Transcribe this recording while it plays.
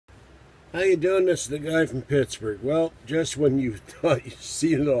How you doing? This is the guy from Pittsburgh. Well, just when you thought you'd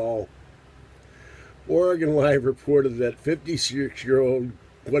seen it all, Oregon Live reported that 56-year-old,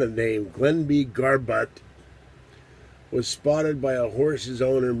 what a name, Glenn B. Garbutt, was spotted by a horse's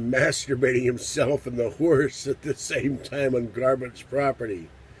owner masturbating himself and the horse at the same time on Garbutt's property.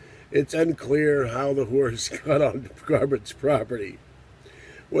 It's unclear how the horse got on Garbutt's property.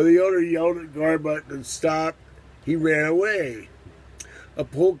 When the owner yelled at Garbutt to stop, he ran away. A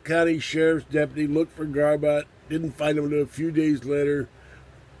Polk County Sheriff's deputy looked for Garbutt, didn't find him until a few days later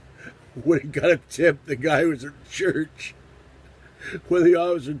when he got a tip the guy was at church. When the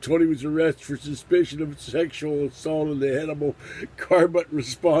officer told him he was arrested for suspicion of sexual assault on the animal, Garbutt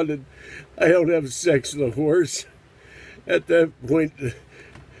responded, "I don't have sex with a horse." At that point, the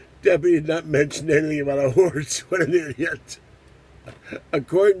deputy had not mentioned anything about a horse. What an idiot.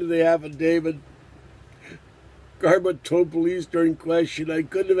 According to the affidavit, Garbutt told police during question, "I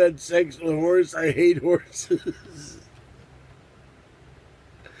couldn't have had sex with a horse. I hate horses."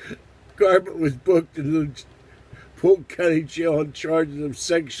 Garbutt was booked into the Polk County Jail on charges of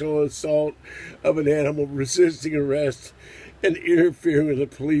sexual assault of an animal, resisting arrest, and interfering with a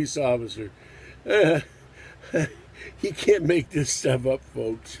police officer. He can't make this stuff up,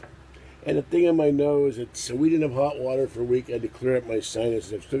 folks. And the thing on my nose, so we didn't have hot water for a week. I had to clear up my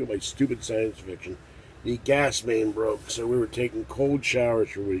sinuses. I've still got my stupid sinus infection. The gas main broke, so we were taking cold showers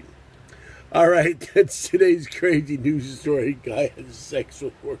for a week. All right, that's today's crazy news story. Guy had sex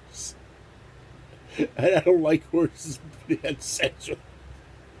with horse. And I don't like horses, but he had sex with.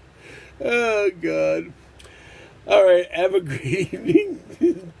 Oh, God. All right, have a great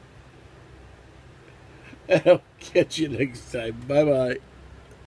evening. I'll catch you next time. Bye-bye.